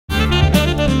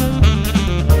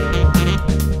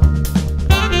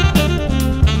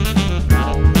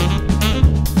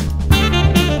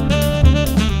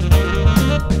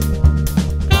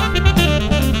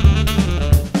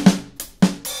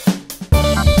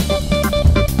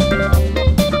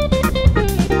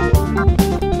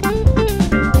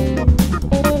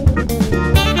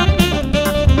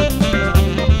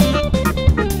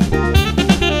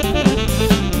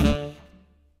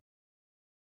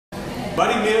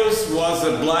Bartimaeus was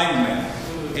a blind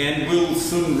man, and we'll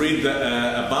soon read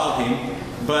about him.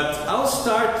 But I'll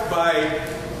start by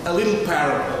a little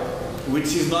parable,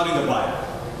 which is not in the Bible.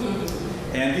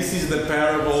 And this is the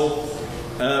parable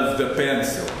of the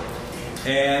pencil.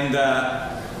 And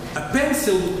a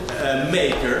pencil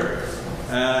maker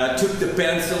took the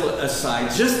pencil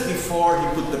aside just before he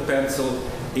put the pencil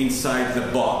inside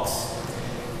the box.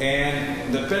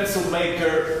 And the pencil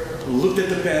maker looked at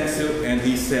the pencil and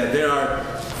he said, there are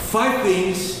 5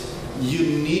 things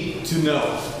you need to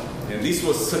know. And this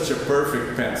was such a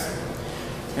perfect pencil.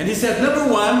 And he said,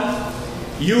 number 1,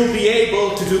 you'll be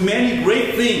able to do many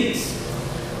great things,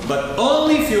 but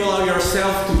only if you allow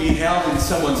yourself to be held in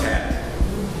someone's hand.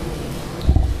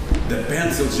 The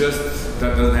pencil just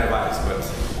doesn't have eyes, but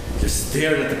just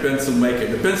stared at the pencil maker.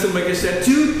 The pencil maker said,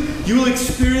 2, you will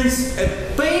experience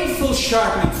a painful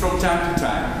sharpening from time to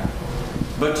time,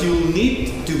 but you'll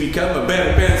need to become a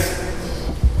better pencil.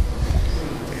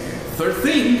 Third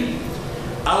thing,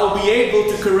 I'll be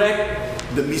able to correct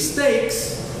the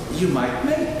mistakes you might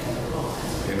make.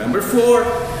 And number 4,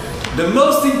 the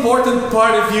most important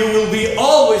part of you will be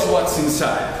always what's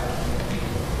inside.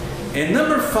 And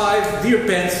number 5, dear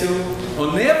pencil,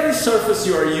 on every surface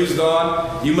you are used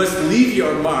on, you must leave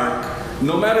your mark.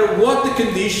 No matter what the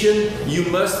condition, you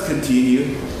must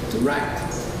continue to write.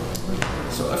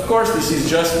 So, of course, this is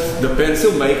just the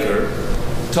pencil maker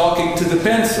talking to the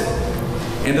pencil.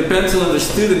 And the pencil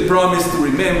understood and promised to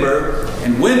remember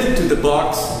and went into the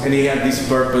box, and he had this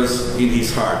purpose in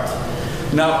his heart.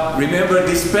 Now, remember,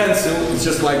 this pencil is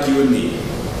just like you and me.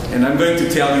 And I'm going to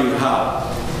tell you how.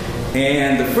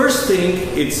 And the first thing,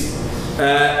 it's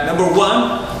number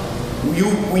 1,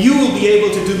 you will be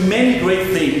able to do many great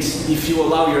things if you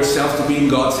allow yourself to be in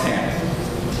God's hand.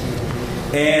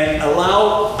 And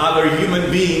allow other human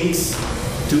beings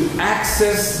to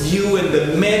access you and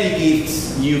the many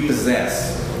gifts you possess.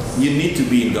 You need to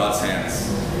be in God's hands.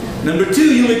 Number 2,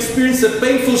 you'll experience a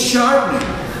painful sharpening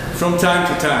from time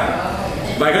to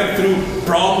time by going through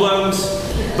problems,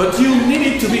 but you need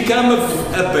it to become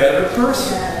a better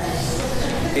person.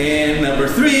 And number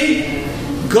 3,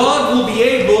 God will be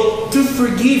able to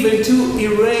forgive and to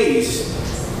erase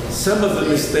some of the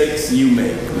mistakes you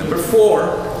make. Number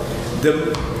 4,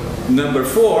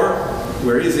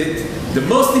 where is it? The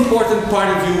most important part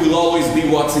of you will always be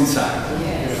what's inside.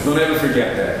 Yes. Don't ever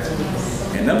forget that.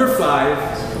 And number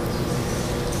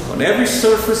 5, on every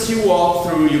surface you walk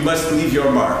through, you must leave your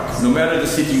mark. No matter the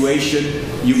situation,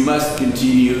 you must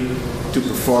continue to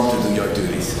perform, to do your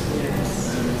duties.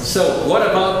 So, what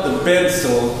about the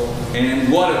pencil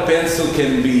and what a pencil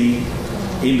can be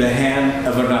in the hand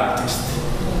of an artist?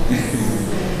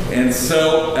 And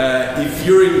so, if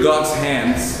you're in God's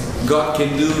hands, God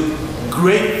can do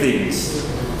great things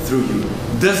through you.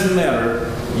 Doesn't matter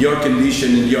your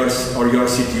condition and your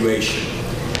situation.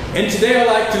 And today I'd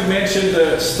like to mention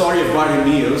the story of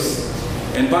Bartimaeus.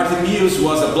 And Bartimaeus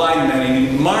was a blind man. And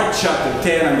in Mark chapter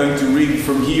 10, I'm going to read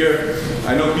from here.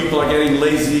 I know people are getting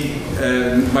lazy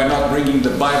by not bringing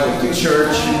the Bible to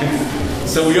church.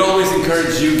 So we always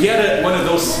encourage you, get one of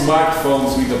those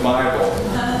smartphones with the Bible.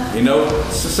 You know,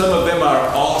 so some of them are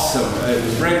awesome.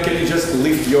 Brent, can you just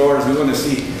lift yours? We want to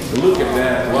see. Look at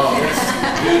that. Wow,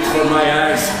 that's good for my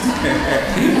eyes.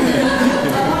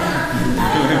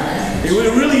 It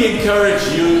would really encourage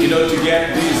you, to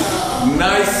get these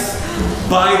nice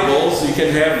Bibles. You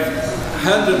can have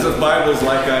hundreds of Bibles,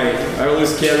 like I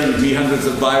always carry with me hundreds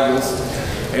of Bibles.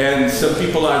 And some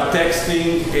people are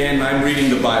texting, and I'm reading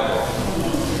the Bible.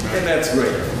 And that's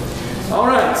great. All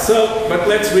right, but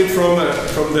let's read from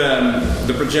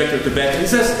the projector at the back. It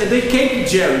says, and they came to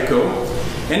Jericho,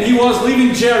 and he was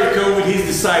leaving Jericho with his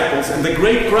disciples and the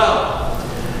great crowd.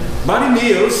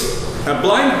 Bartimaeus, a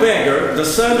blind beggar, the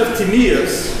son of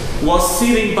Timaeus, was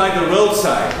sitting by the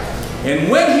roadside.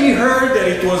 And when he heard that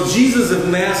it was Jesus of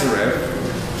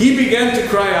Nazareth, he began to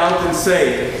cry out and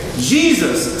say,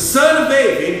 Jesus, son of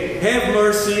David, have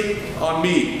mercy on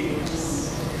me.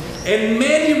 And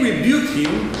many rebuked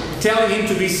him, telling him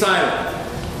to be silent.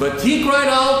 But he cried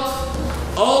out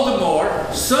all the more,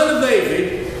 Son of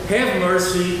David, have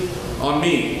mercy on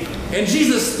me. And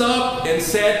Jesus stopped and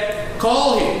said,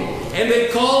 call him. And they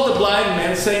called the blind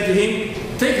man, saying to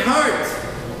him, take heart,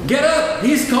 get up,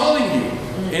 he's calling you.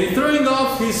 And throwing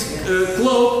off his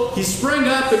cloak, he sprang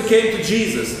up and came to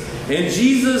Jesus. And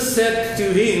Jesus said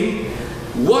to him,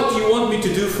 what do you want me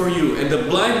to do for you? And the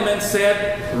blind man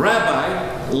said,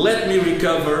 Rabbi, let me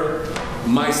recover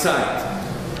my sight.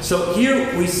 So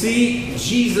here we see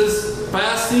Jesus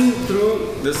passing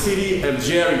through the city of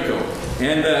Jericho.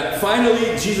 And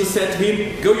finally, Jesus said to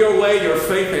him, "Go your way, your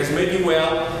faith has made you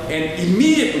well." And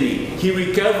immediately he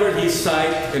recovered his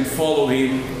sight and followed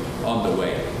him on the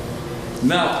way.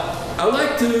 Now, I'd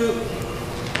like to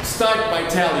start by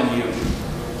telling you,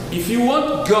 if you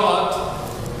want God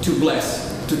to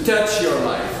bless, to touch your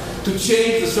life, to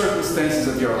change the circumstances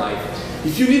of your life,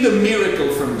 if you need a miracle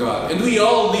from God, and we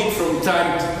all need from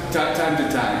time to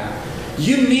time,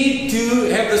 you need to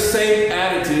have the same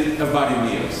attitude of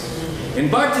Bartimaeus. And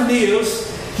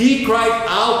Bartimaeus, he cried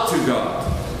out to God.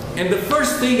 And the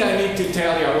first thing I want to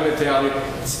tell you,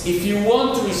 is if you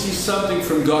want to receive something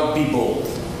from God, be bold.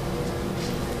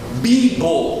 Be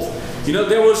bold. You know,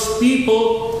 there was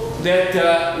people that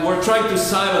were trying to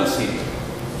silence him.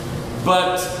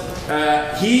 But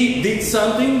he did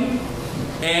something,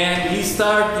 and he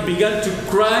began to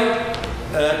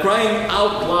crying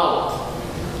out loud.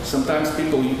 Sometimes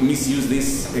people misuse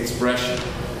this expression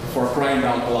for crying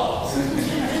out loud.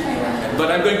 But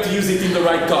I'm going to use it in the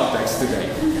right context today.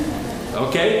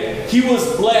 Okay? He was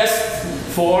blessed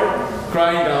for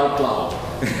crying out loud.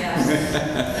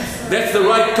 That's the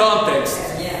right context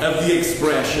of the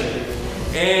expression.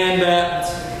 And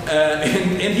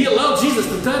he allowed Jesus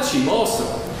to touch him also.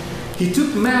 He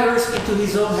took matters into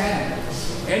his own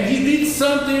hands. And he did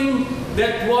something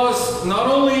that was not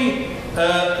only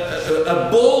a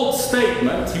bold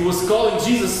statement. He was calling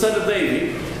Jesus Son of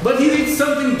David, but he did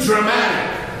something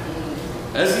dramatic.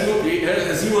 As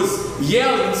he was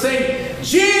yelling and saying,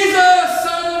 "Jesus,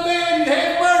 Son of David,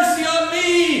 have mercy on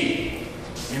me!"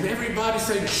 And everybody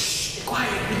said, "Shh, be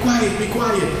quiet, be quiet, be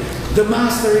quiet. The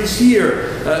Master is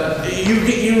here.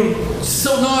 You're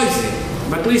so noisy."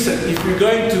 But listen, if you're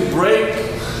going to break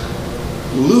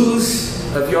loose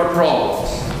of your problems,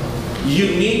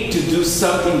 you need to do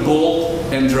something bold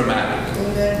and dramatic.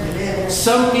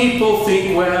 Some people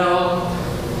think, well,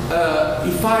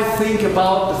 if I think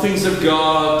about the things of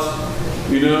God,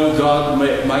 God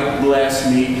might bless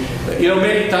me.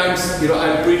 Many times,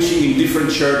 I'm preaching in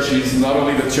different churches, not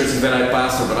only the churches that I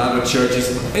pastor, but other churches,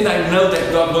 and I know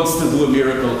that God wants to do a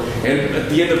miracle. And at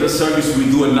the end of the service, we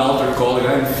do an altar call, and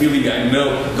I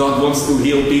know God wants to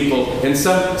heal people. And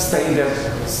some stay in their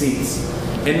seats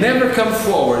and never come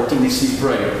forward to receive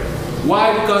prayer.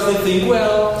 Why? Because they think,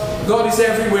 well, God is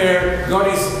everywhere, God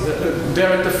is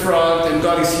there at the front, and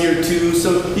God is here too,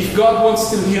 so if God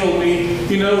wants to heal me,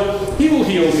 He will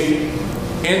heal me.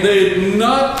 And they're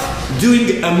not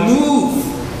doing a move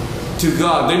to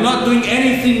God. They're not doing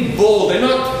anything bold. They're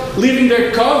not leaving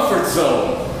their comfort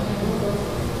zone.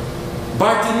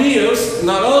 Bartimaeus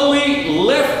not only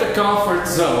left the comfort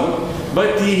zone,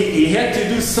 but he had to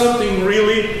do something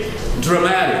really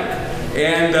dramatic.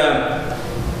 And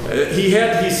he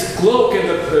had his cloak, and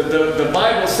the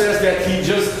Bible says that he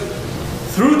just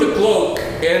threw the cloak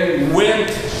and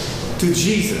went to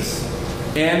Jesus.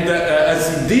 And as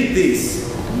he did this,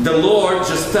 the Lord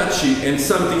just touched him and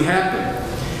something happened.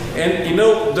 And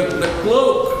the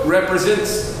cloak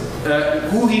represents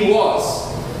who he was,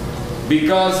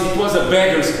 because it was a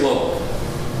beggar's cloak.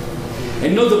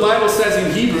 And the Bible says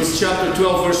in Hebrews chapter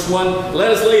 12 verse 1,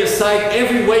 "Let us lay aside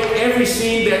every weight, every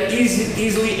sin that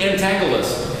easily entangle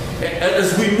us."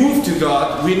 As we move to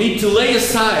God, we need to lay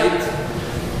aside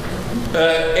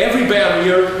every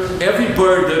barrier, every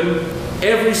burden,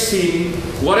 every sin,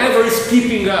 whatever is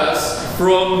keeping us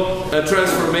from a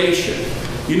transformation.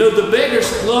 The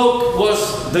beggar's cloak was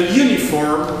the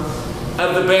uniform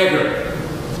of the beggar.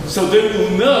 So they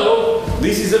will know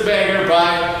this is a beggar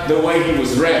by the way he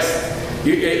was dressed.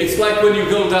 It's like when you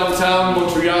go downtown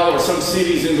Montreal or some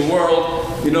cities in the world,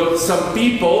 some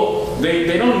people,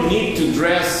 they don't need to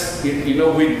dress,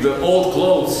 with the old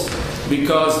clothes,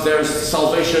 because there's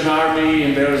Salvation Army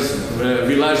and there's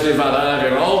Village de Valère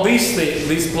and all these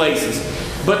places.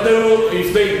 But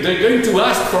if they're going to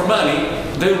ask for money,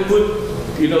 they'll put,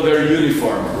 their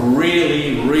uniform,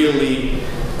 really, really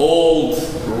old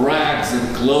rags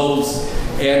and clothes.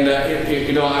 And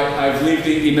I've lived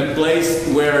in a place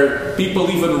where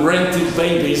people even rented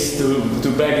babies to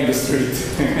beg in the street.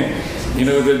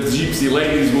 The gypsy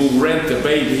ladies will rent a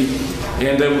baby,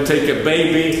 and they will take a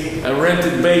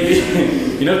rented baby,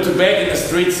 to beg in the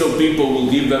street, so people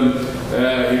will give them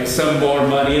some more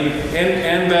money.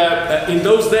 And in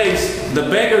those days, the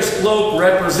beggar's cloak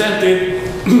represented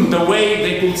the way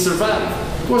they could survive.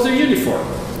 It was their uniform.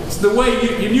 It's the way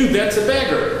you knew that's a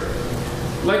beggar.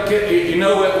 Like,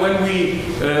 when we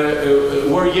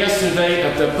were yesterday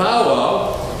at the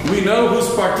powwow, we know who's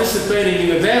participating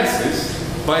in the dances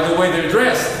by the way they're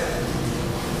dressed.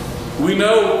 We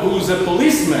know who's a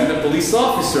policeman, a police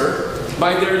officer,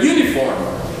 by their uniform.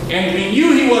 And we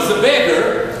knew he was a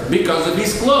beggar because of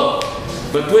his cloak.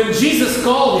 But when Jesus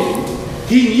called him,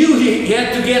 he knew he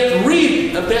had to get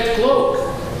rid of that cloak.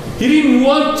 He didn't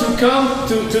want to come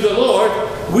to the Lord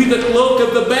with the cloak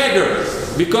of the beggar,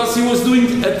 because he was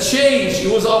doing a change. He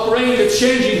was operating a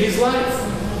change in his life.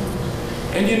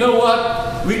 And you know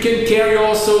what? We can carry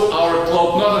also our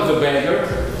cloak, not of the beggar,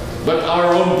 but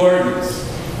our own burdens.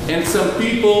 And some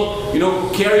people,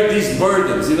 carry these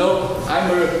burdens.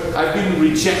 I've been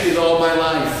rejected all my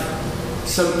life.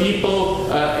 Some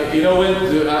people,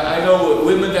 I know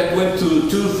women that went to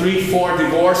 2, 3, 4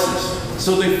 divorces.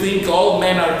 So they think all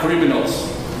men are criminals.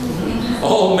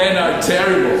 All men are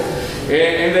terrible.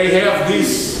 And they have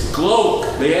this cloak.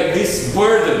 They have this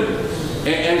burden.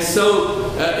 And so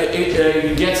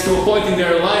it gets to a point in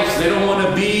their lives they don't want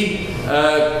to be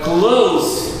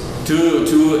close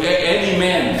to any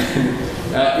man.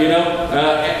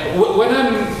 When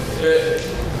I'm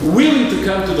willing to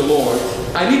come to the Lord,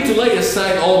 I need to lay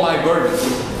aside all my burdens.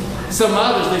 Some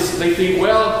others, they think,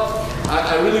 well,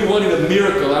 I really wanted a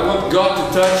miracle. I want God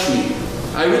to touch me.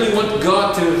 I really want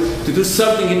God to do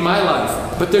something in my life.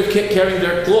 But they're carrying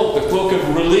their cloak, the cloak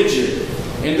of religion.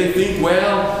 And they think,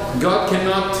 well, God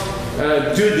cannot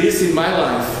do this in my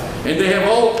life. And they have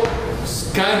all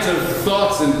kinds of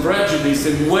thoughts and prejudice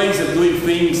and ways of doing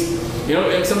things.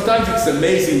 And sometimes it's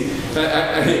amazing.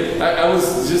 I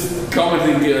was just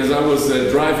commenting as I was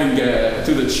driving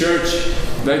to the church.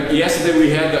 Like yesterday we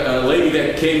had a lady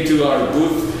that came to our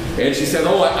booth, and she said,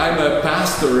 "Oh, I'm a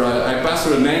pastor. I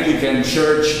pastor an Anglican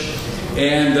church,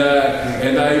 and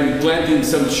I'm planting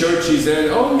some churches."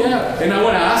 And oh yeah, and I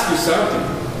want to ask you something.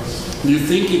 Do you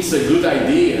think it's a good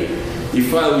idea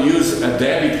if I'll use a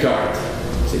debit card? I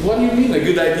said, "What do you mean a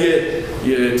good idea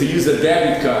to use a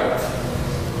debit card?"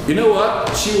 You know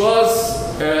what? She was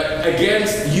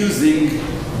against using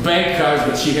bank cards,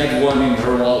 but she had one in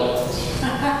her wallet.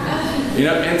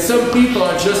 And some people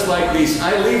are just like this.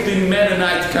 I lived in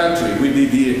Mennonite country with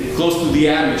close to the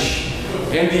Amish.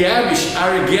 And the Amish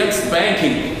are against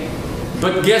banking.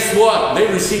 But guess what? They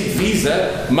received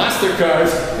Visa,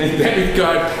 MasterCards, and debit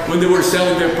card when they were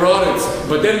selling their products.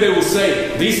 But then they will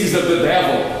say, this is of the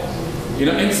devil.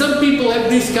 And some people have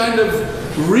this kind of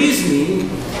reasoning,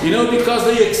 because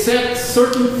they accept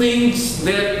certain things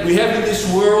that we have in this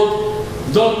world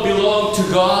don't belong to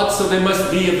God, so they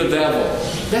must be of the devil.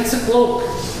 That's a cloak.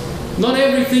 Not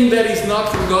everything that is not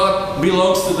from God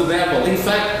belongs to the devil. In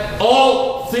fact,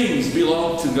 all things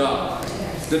belong to God.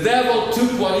 The devil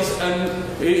took what is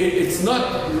it's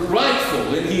not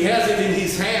rightful, and he has it in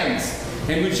his hands.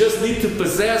 And we just need to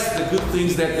possess the good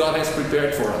things that God has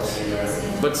prepared for us.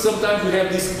 But sometimes we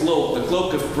have this cloak, the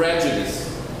cloak of prejudice,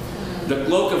 the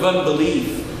cloak of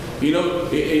unbelief.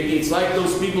 It's like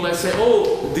those people that say,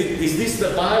 oh, is this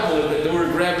the Bible that they were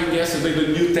grabbing yesterday, the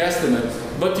New Testament?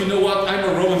 But you know what? I'm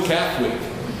a Roman Catholic.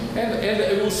 And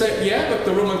they will say, yeah, but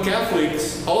the Roman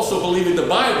Catholics also believe in the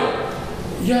Bible.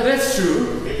 Yeah, that's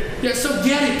true. Yeah, so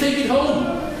get it, take it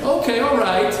home. Okay, all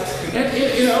right.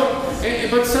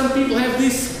 But some people have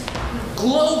this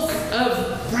cloak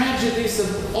of prejudice and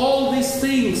all these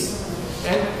things.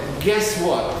 And guess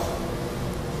what?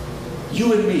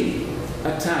 You and me,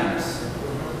 at times,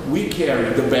 we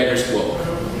carry the beggar's cloak.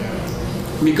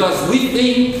 Because we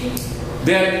think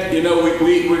that,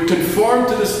 we're conformed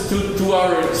to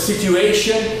our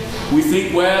situation. We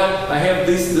think, well, I have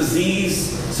this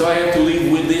disease, so I have to live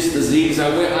with this disease.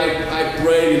 I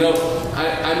pray,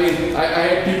 I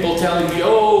had people telling me,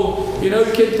 oh, you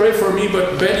can pray for me,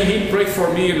 but Benny Hinn prayed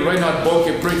for me and Reinhard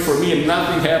Bonnke prayed for me and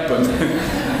nothing happened. And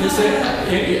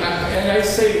I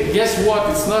say, guess what?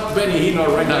 It's not Benny Hinn or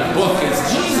Reinhard Bonnke, it's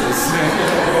Jesus.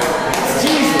 It's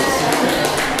Jesus.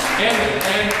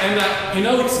 And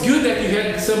it's good that you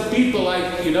had some people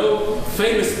like,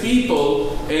 famous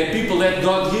people and people that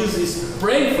God uses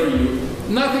pray for you.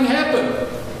 Nothing happened.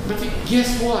 But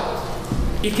guess what?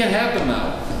 It can happen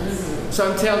now. So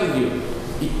I'm telling you,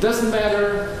 it doesn't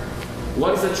matter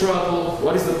what is the trouble,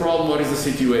 what is the problem, what is the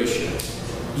situation.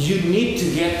 You need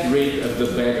to get rid of the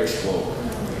beggar's cloak.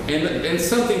 And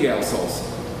something else also.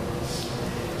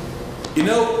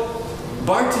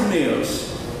 Bartimaeus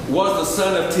was the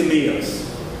son of Timaeus.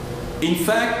 In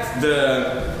fact,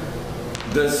 the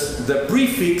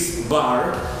prefix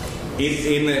bar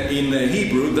in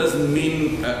Hebrew doesn't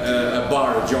mean a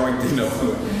bar, a joint,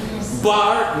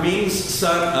 Bar means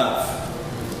son of.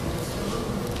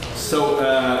 So,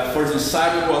 for instance,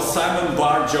 Simon was Simon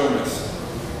Bar Jonas,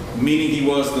 meaning he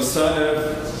was the son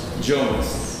of Jonas.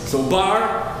 So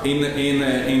Bar in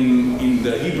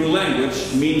the Hebrew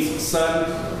language means son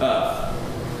of.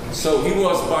 So he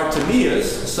was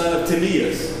Bartimaeus, son of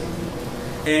Timaeus.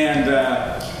 And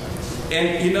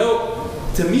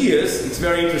Timaeus, it's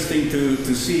very interesting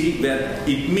to see that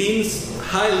it means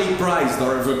highly prized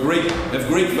or of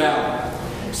great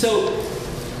value. So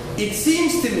it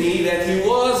seems to me that he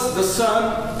was the son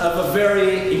of a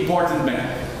very important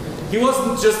man. He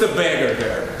wasn't just a beggar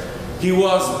there. He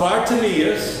was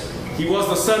Bartimaeus. He was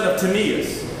the son of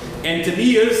Timaeus. And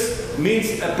Timaeus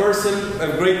means a person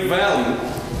of great value.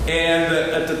 And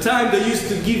at the time they used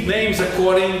to give names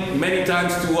according many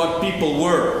times to what people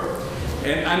were.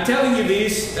 And I'm telling you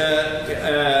this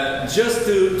just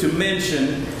to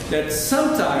mention that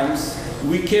sometimes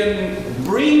we can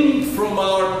bring from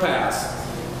our past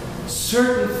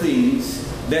certain things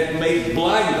that may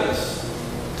blind us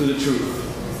to the truth.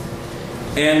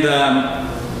 And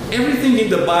everything in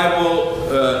the Bible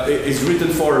is written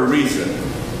for a reason.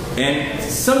 And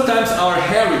sometimes our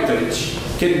heritage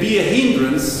can be a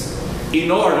hindrance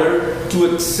in order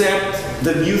to accept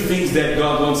the new things that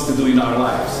God wants to do in our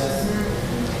lives.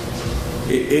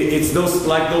 It's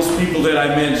like those people that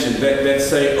I mentioned that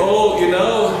say, oh, you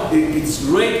know, it's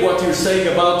great what you're saying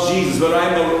about Jesus, but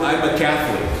I'm a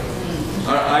Catholic.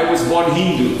 I was born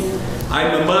Hindu.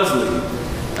 I'm a Muslim.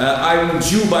 I'm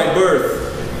Jew by birth.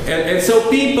 And so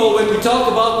people, when we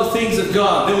talk about the things of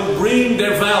God, they will bring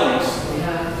their values.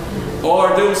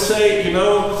 Or they'll say, you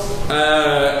know,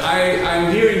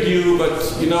 I'm hearing you,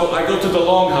 but, you know, I go to the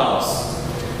Longhouse.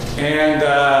 And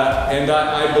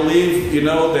I believe, you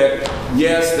know, that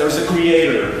yes, there's a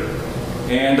creator.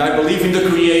 And I believe in the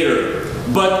creator.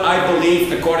 But I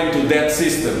believe according to that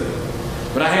system.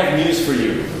 But I have news for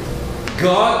you.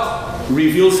 God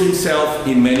reveals himself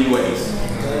in many ways.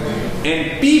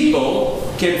 And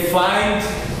people can find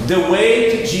the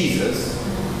way to Jesus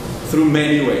through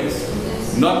many ways.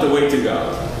 Not the way to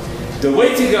God. The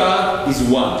way to God is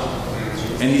one.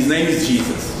 And his name is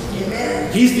Jesus.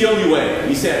 He's the only way.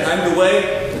 He said, I'm the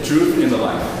way, the truth, and the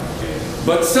life.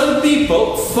 But some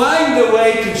people find the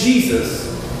way to Jesus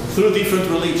through different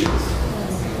religions.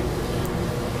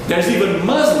 There's even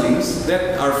Muslims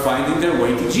that are finding their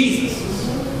way to Jesus.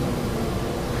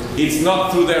 It's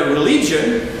not through their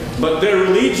religion, but their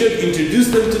religion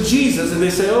introduced them to Jesus, and they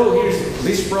say, oh, here's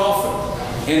this prophet.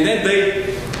 And then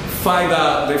they find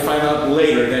out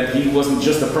later that he wasn't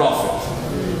just a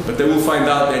prophet, but they will find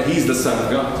out that he's the Son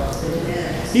of God.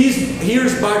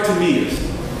 Here's Bartimaeus,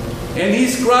 and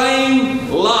he's crying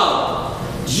loud,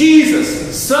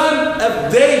 Jesus, Son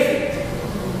of David,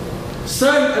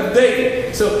 Son of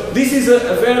David. So this is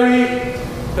a very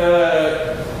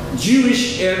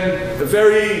Jewish and a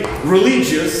very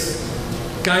religious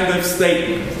kind of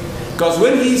statement, because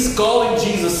when he's calling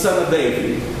Jesus Son of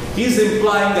David, he's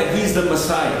implying that he's the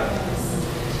Messiah.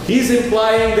 He's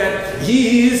implying that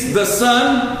he is the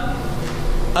son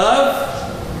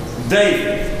of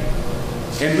David.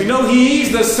 And we know he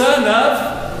is the son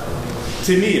of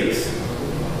Timaeus.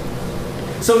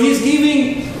 So he's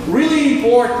giving really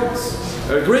importance,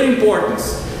 great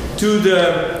importance to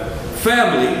the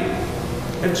family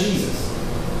of Jesus.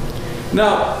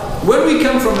 Now, when we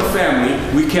come from a family,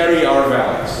 we carry our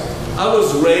values. I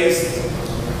was raised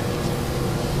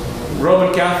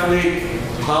Roman Catholic,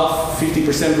 half,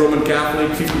 50% Roman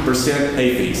Catholic, 50%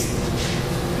 atheist.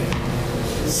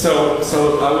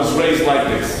 So I was raised like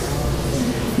this.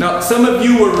 Now, some of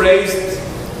you were raised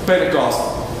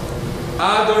Pentecostal.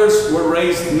 Others were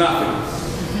raised nothing.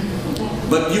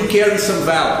 But you carry some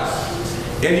values.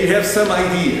 And you have some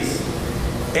ideas.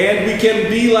 And we can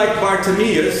be like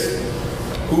Bartimaeus,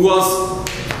 who was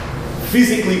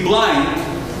physically blind,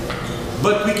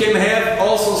 but we can have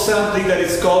also something that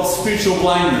is called spiritual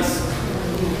blindness.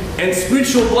 And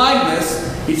spiritual blindness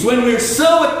is when we're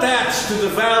so attached to the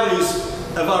values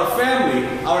of our family,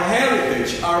 our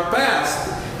heritage, our past,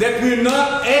 that we're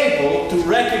not able to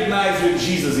recognize when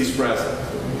Jesus is present.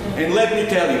 And let me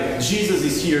tell you, Jesus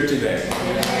is here today.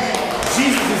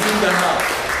 Jesus is in the house.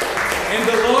 And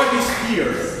the Lord is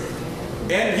here.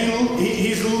 And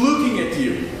He's looking at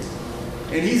you.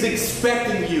 And He's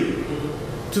expecting you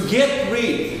to get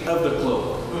rid of the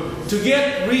cloak, to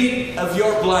get rid of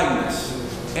your blindness,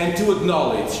 and to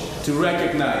acknowledge, to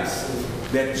recognize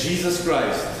that Jesus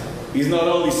Christ is not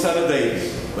only Son of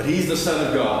David, but He's the Son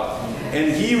of God.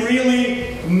 And He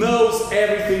really knows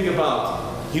everything about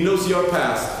you. He knows your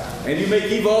past. And you may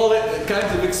give all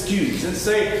kinds of excuses and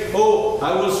say, oh,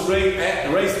 I was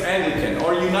raised Anglican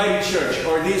or United Church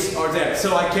or this or that,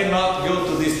 so I cannot go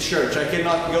to this church, I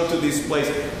cannot go to this place.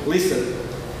 Listen,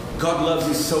 God loves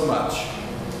you so much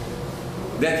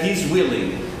that He's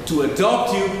willing to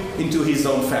adopt you into His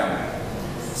own family.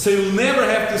 So you'll never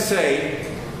have to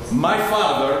say, my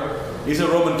father is a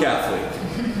Roman Catholic.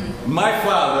 My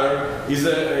father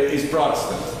is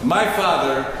Protestant. My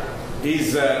father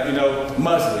is,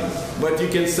 Muslim, but you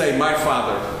can say, my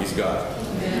father is God.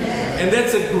 And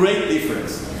that's a great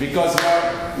difference, because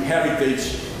our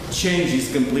heritage changes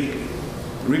completely.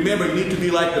 Remember, you need to be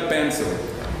like the pencil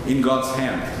in God's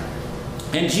hand.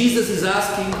 And Jesus is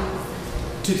asking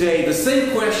today the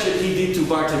same question he did to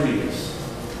Bartimaeus.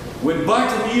 When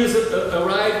Bartimaeus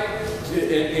arrived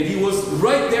and he was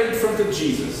right there in front of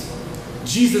Jesus,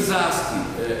 Jesus asked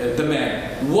the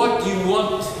man, what do you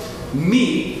want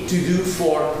me to do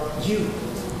for you?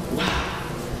 Wow.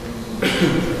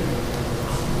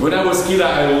 When I was a kid,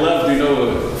 I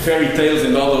loved, fairy tales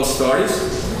and all those stories.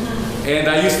 And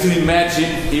I used to imagine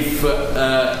if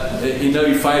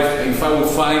I would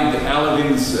find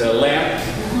Aladdin's lamp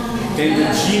and the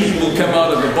genie will come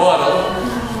out of the bottle,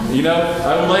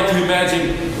 I would like to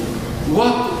imagine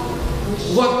what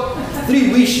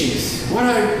 3 wishes, what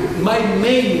are my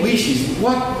main wishes,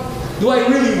 what do I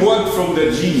really want from the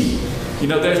genie?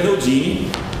 There's no genie,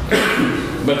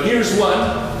 but here's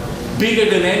one bigger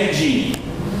than any genie.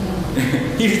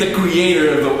 He's the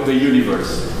creator of the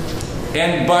universe.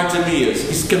 And Bartimaeus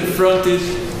is confronted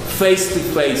face to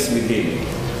face with him.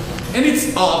 And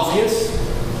it's obvious.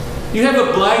 You have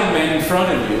a blind man in front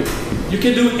of you. You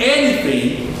can do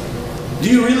anything. Do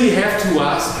you really have to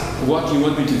ask what you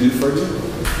want me to do for you?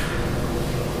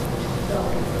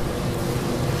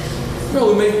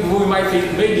 Well, we might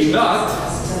think maybe not.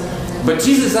 But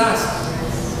Jesus asked.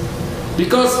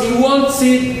 Because he wants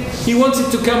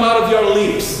it to come out of your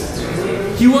lips.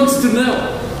 He wants to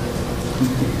know.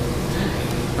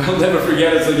 I'll never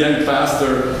forget, as a young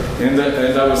pastor, and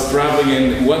I was traveling,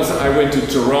 and once I went to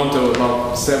Toronto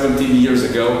about 17 years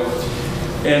ago,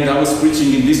 and I was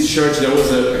preaching in this church. There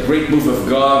was a great move of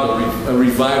God, a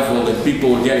revival, and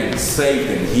people were getting saved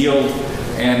and healed,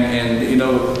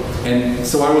 and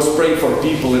so I was praying for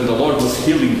people, and the Lord was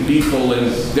healing people,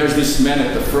 and there's this man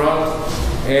at the front,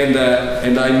 and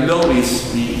I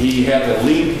noticed he had a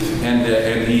limp, and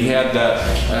he had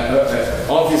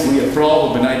obviously a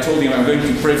problem, and I told him, I'm going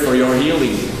to pray for your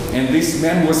healing. And this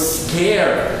man was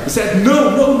scared. He said,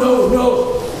 no,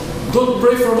 don't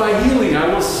pray for my healing.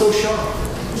 I was so shocked.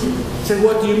 He said,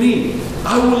 what do you mean?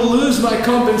 I will lose my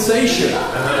compensation.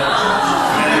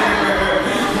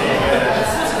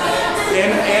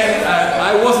 and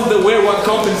I wasn't aware what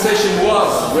compensation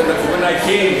was when I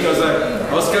came, because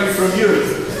I was coming from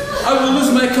Europe. I will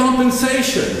lose my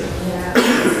compensation.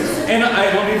 And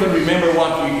I don't even remember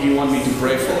what he wanted me to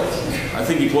pray for. I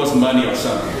think it was money or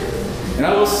something. And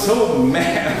I was so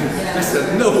mad. I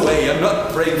said, no way, I'm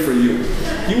not praying for you.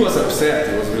 He was upset.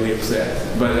 He was really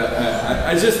upset. But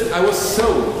I was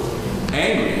so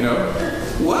angry,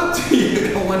 What?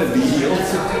 You don't want to be healed?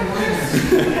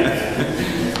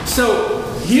 So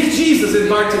here's Jesus and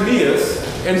Bartimaeus.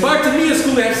 And Bartimaeus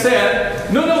could have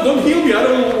said, no, don't heal me. I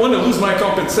don't want to lose my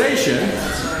compensation.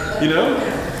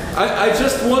 I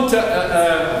just want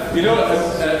a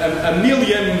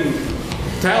million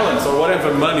talents or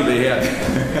whatever money they had.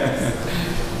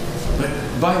 But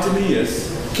Bartimaeus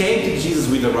came to Jesus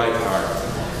with the right heart.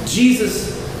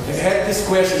 Jesus had this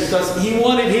question because he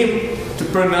wanted him to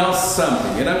pronounce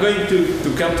something. And I'm going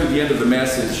to come to the end of the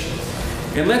message.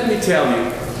 And let me tell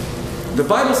you, the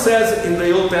Bible says in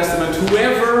the Old Testament,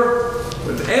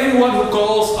 everyone who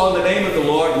calls on the name of the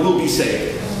Lord will be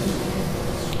saved.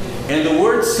 And the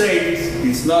word saved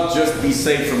is not just be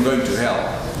saved from going to hell.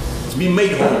 It's be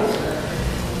made whole.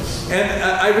 And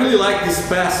I really like this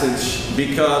passage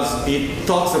because it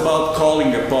talks about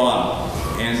calling upon.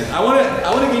 And I want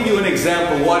to give you an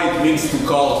example of what it means to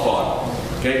call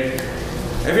upon. Okay?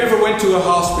 Have you ever went to a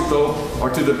hospital or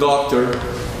to the doctor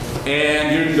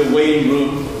and you're in the waiting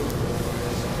room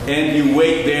and you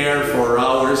wait there for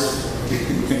hours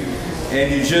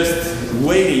and you're just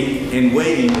waiting and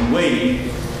waiting and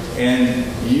waiting, and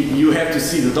you have to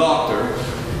see the doctor,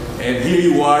 and here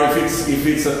you are. If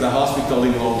it's at the hospital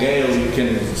in Montreal, you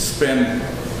can spend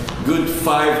good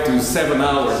 5 to 7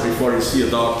 hours before you see a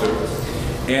doctor,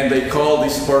 and they call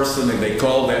this person and they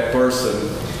call that person.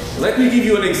 Let me give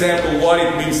you an example of what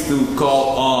it means to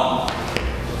call on.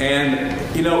 And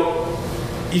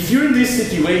if you're in this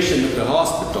situation at the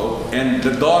hospital and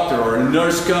the doctor or a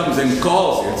nurse comes and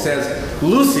calls you and says,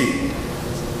 Lucy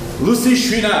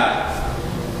Schwinard,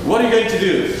 what are you going to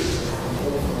do?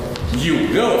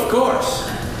 You go, of course.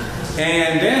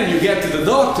 And then you get to the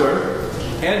doctor,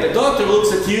 and the doctor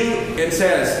looks at you and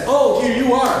says, oh, here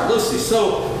you are, Lucy.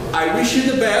 So I wish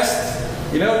you the best.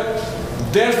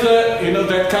 There's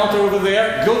that counter over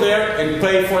there. Go there and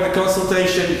pay for the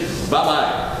consultation.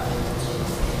 Bye-bye.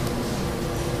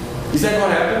 Is that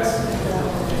what happens?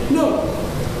 No.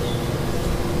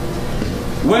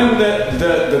 when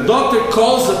the doctor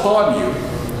calls upon you,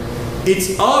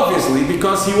 it's obviously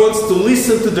because he wants to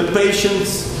listen to the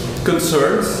patient's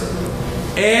concerns,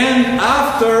 and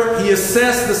after he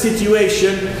assesses the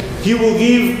situation, he will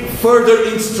give further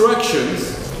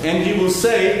instructions, and he will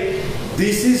say,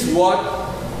 this is what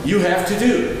you have to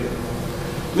do.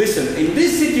 Listen, in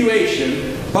this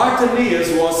situation,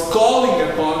 Bartimaeus was calling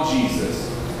upon Jesus,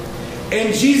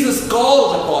 and Jesus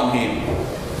called upon him.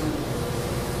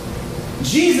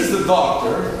 Jesus, the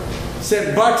doctor,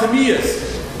 said,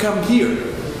 Bartimaeus, come here.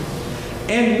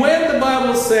 And when the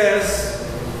Bible says,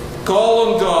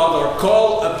 call on God or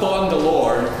call upon the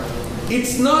Lord,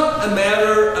 it's not a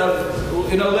matter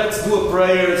of, let's do a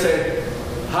prayer and say,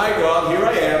 hi God, here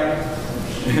I am.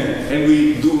 And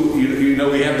we do,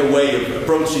 we have the way of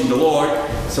approaching the Lord.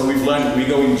 So we've learned, we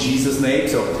go in Jesus' name.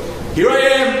 So here I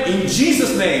am in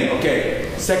Jesus' name.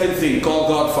 Okay, second thing, call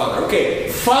God Father. Okay,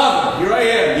 Father, here I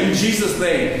am in Jesus'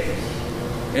 name.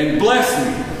 And bless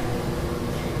me.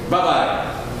 Bye-bye.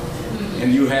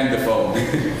 And you hand the phone.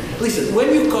 Listen,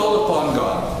 when you call upon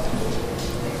God,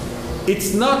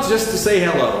 it's not just to say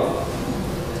hello.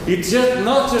 It's just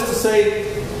not just to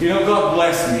say, God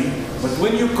bless me. But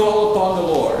when you call upon the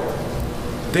Lord,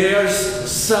 there's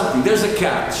something, there's a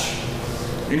catch.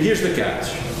 And here's the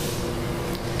catch.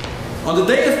 On the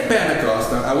day of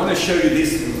Pentecost, I want to show you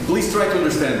this. Please try to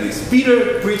understand this.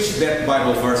 Peter preached that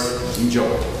Bible verse in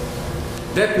Joel.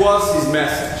 That was his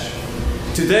message.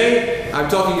 Today, I'm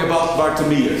talking about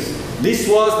Bartimaeus. This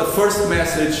was the first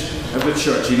message of the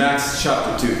church in Acts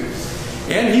chapter 2.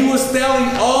 And he was telling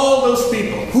all those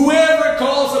people, whoever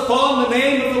calls upon the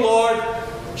name of the Lord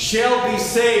shall be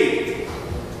saved.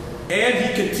 And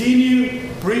he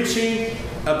continued preaching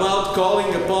about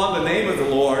calling upon the name of the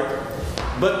Lord.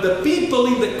 But the people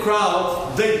in the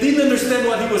crowd, they didn't understand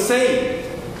what he was saying.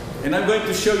 And I'm going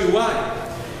to show you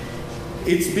why.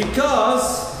 It's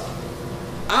because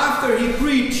after he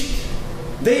preached,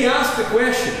 they asked the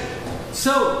question,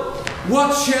 so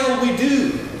what shall we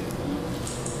do?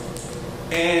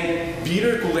 And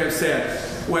Peter could have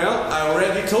said, well, I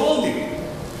already told you.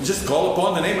 Just call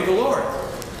upon the name of the Lord.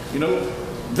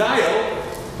 Dial,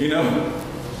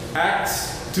 Acts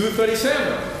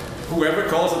 2:37. Whoever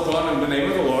calls upon the name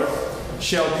of the Lord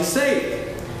shall be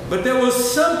saved. But there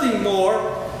was something more,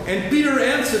 and Peter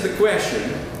answered the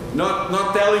question,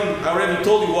 not telling, I already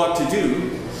told you what to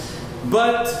do,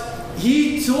 but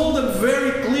he told them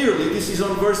very clearly, this is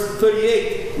on verse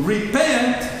 38,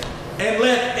 repent and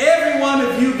let every one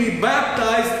of you be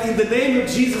baptized in the name of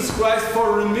Jesus Christ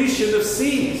for remission of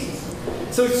sins.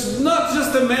 So it's not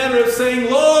just a matter of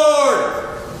saying, Lord.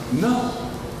 No,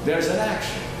 there's an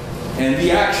action. And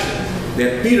the action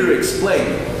that Peter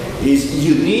explained is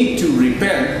you need to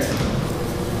repent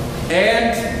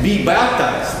and be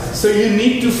baptized. So you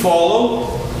need to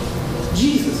follow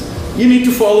Jesus. You need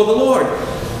to follow the Lord.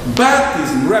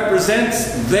 Baptism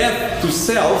represents death to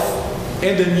self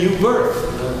and a new birth.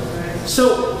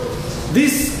 So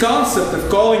this concept of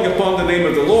calling upon the name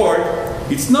of the Lord,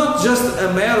 it's not just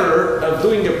a matter of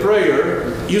doing a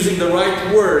prayer, using the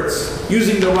right words,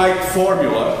 using the right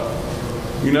formula.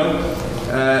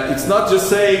 It's not just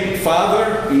saying,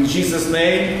 Father, in Jesus'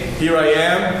 name, here I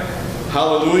am,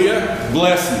 hallelujah,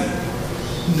 bless me.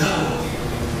 No.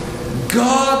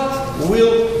 God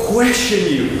will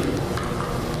question you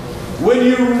when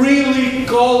you're really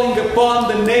calling upon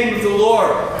the name of the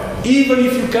Lord. Even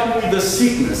if you come with a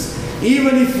sickness,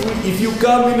 even if you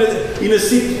come in a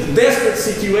desperate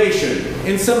situation,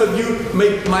 and some of you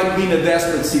might be in a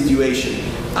desperate situation.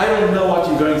 I don't know what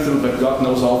you're going through, but God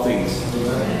knows all things.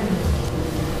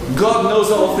 God knows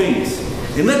all things.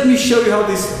 And let me show you how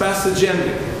this passage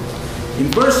ended. In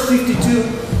verse 52,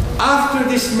 after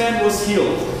this man was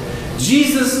healed,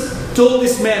 Jesus told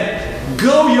this man,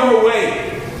 go your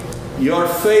way. Your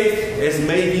faith has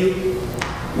made you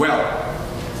well.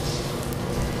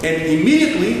 And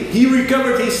immediately he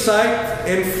recovered his sight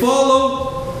and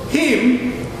followed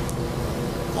him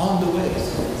on the way.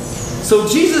 So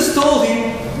Jesus told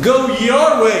him, go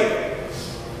your way.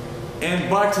 And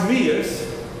Bartimaeus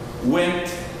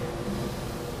went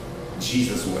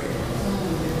Jesus' way.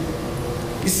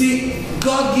 You see,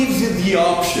 God gives you the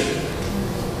option.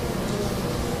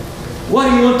 What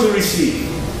do you want to receive?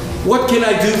 What can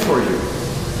I do for you?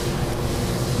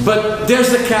 But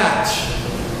there's a catch.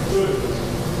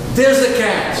 There's a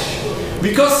catch.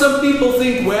 Because some people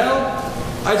think, well,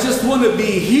 I just want to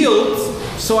be healed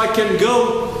so I can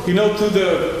go, to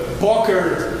the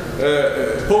poker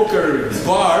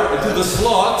bar, to the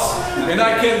slots, and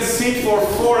I can sit for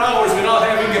 4 hours without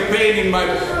having a pain in my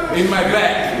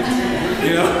back.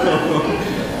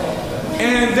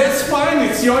 And that's that's fine.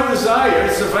 It's your desire.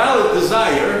 It's a valid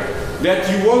desire that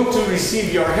you want to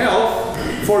receive your health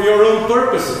for your own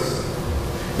purposes.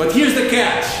 But here's the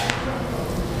catch.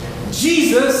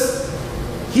 Jesus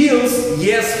heals.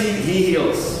 Yes, He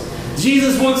heals.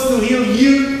 Jesus wants to heal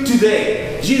you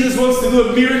today. Jesus wants to do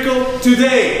a miracle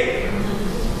today.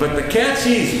 But the catch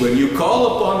is, when you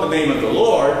call upon the name of the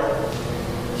Lord,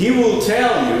 He will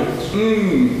tell you,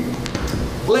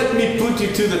 let me put you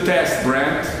to the test,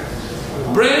 Brent.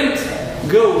 Brent,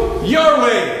 go your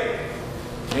way.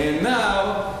 And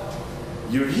now,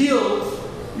 you're healed,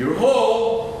 you're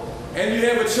whole, and you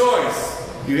have a choice.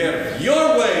 You have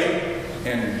your way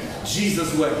and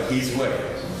Jesus' way, His way.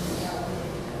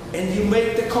 And you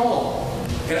make the call.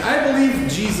 And I believe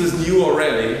Jesus knew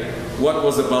already what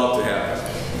was about to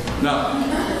happen. Now,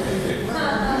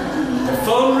 the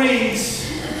phone rings.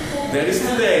 That is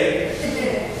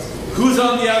today. Who's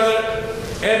on the other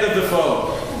end of the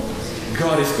phone?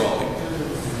 God is calling.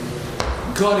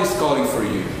 God is calling for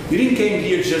you. You didn't come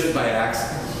here just by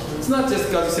accident. It's not just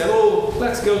because you said, oh,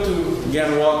 let's go to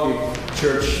Kahnawake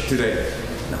Church today.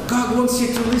 Now, God wants you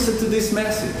to listen to this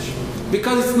message.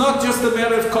 Because it's not just a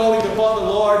matter of calling upon the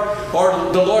Lord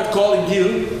or the Lord calling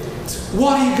you. It's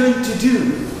what are you going to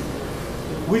do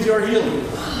with your healing?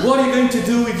 What are you going to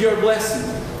do with your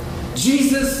blessing?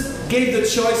 Jesus gave the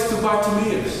choice to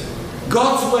Bartimaeus.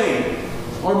 God's way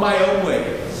or my own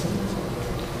way.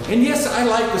 And yes, I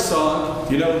like the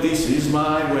song, you know, this is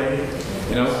my way.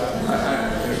 You know,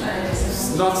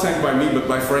 it's not sang by me, but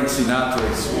by Frank Sinatra.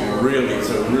 It's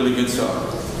a really good song.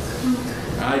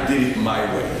 I did it my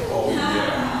way. Oh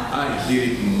yeah, I did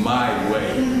it my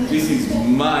way. This is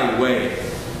my way.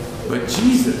 But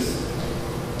Jesus,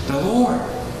 the Lord,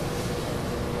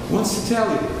 wants to tell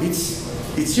you,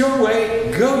 it's your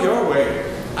way, go your way.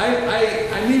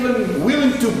 I'm even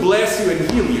willing to bless you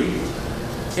and heal you,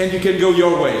 and you can go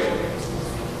your way.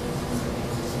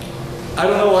 I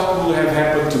don't know what would have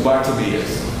happened to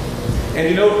Bartimaeus. And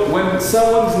you know, when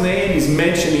someone's name is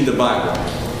mentioned in the Bible,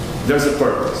 there's a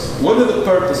purpose. One of the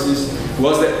purposes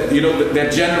was that, you know,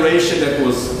 that generation that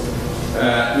was,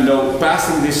 you know,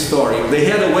 passing this story, they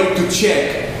had a way to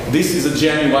check this is a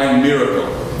genuine miracle.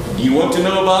 You want to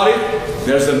know about it?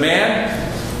 There's a man.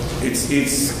 It's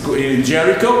in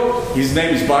Jericho. His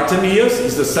name is Bartimaeus.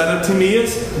 He's the son of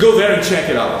Timaeus. Go there and check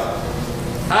it out.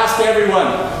 Ask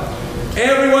everyone.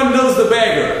 Everyone knows the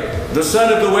beggar, the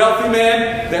son of the wealthy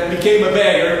man that became a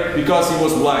beggar because he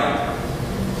was blind.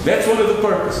 That's one of the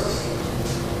purposes.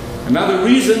 Another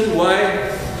reason why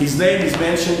his name is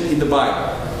mentioned in the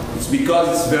Bible. It's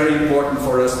because it's very important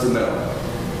for us to know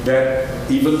that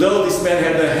even though this man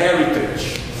had a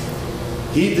heritage,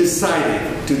 he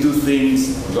decided to do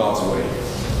things God's way.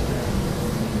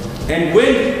 And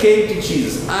when he came to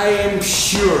Jesus, I am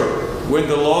sure when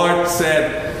the Lord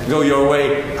said, go your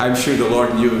way, I'm sure the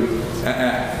Lord knew,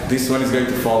 this one is going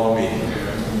to follow me.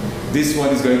 This one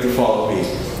is going to follow me.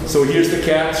 So here's the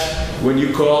catch. When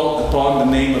you call upon the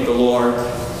name of the Lord,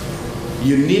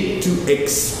 you need to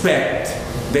expect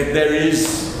that there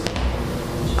is,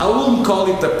 I wouldn't call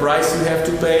it the price you have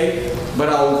to pay, but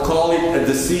I will call it a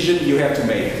decision you have to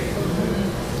make.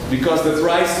 Because the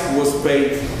price was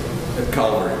paid at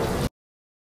Calvary.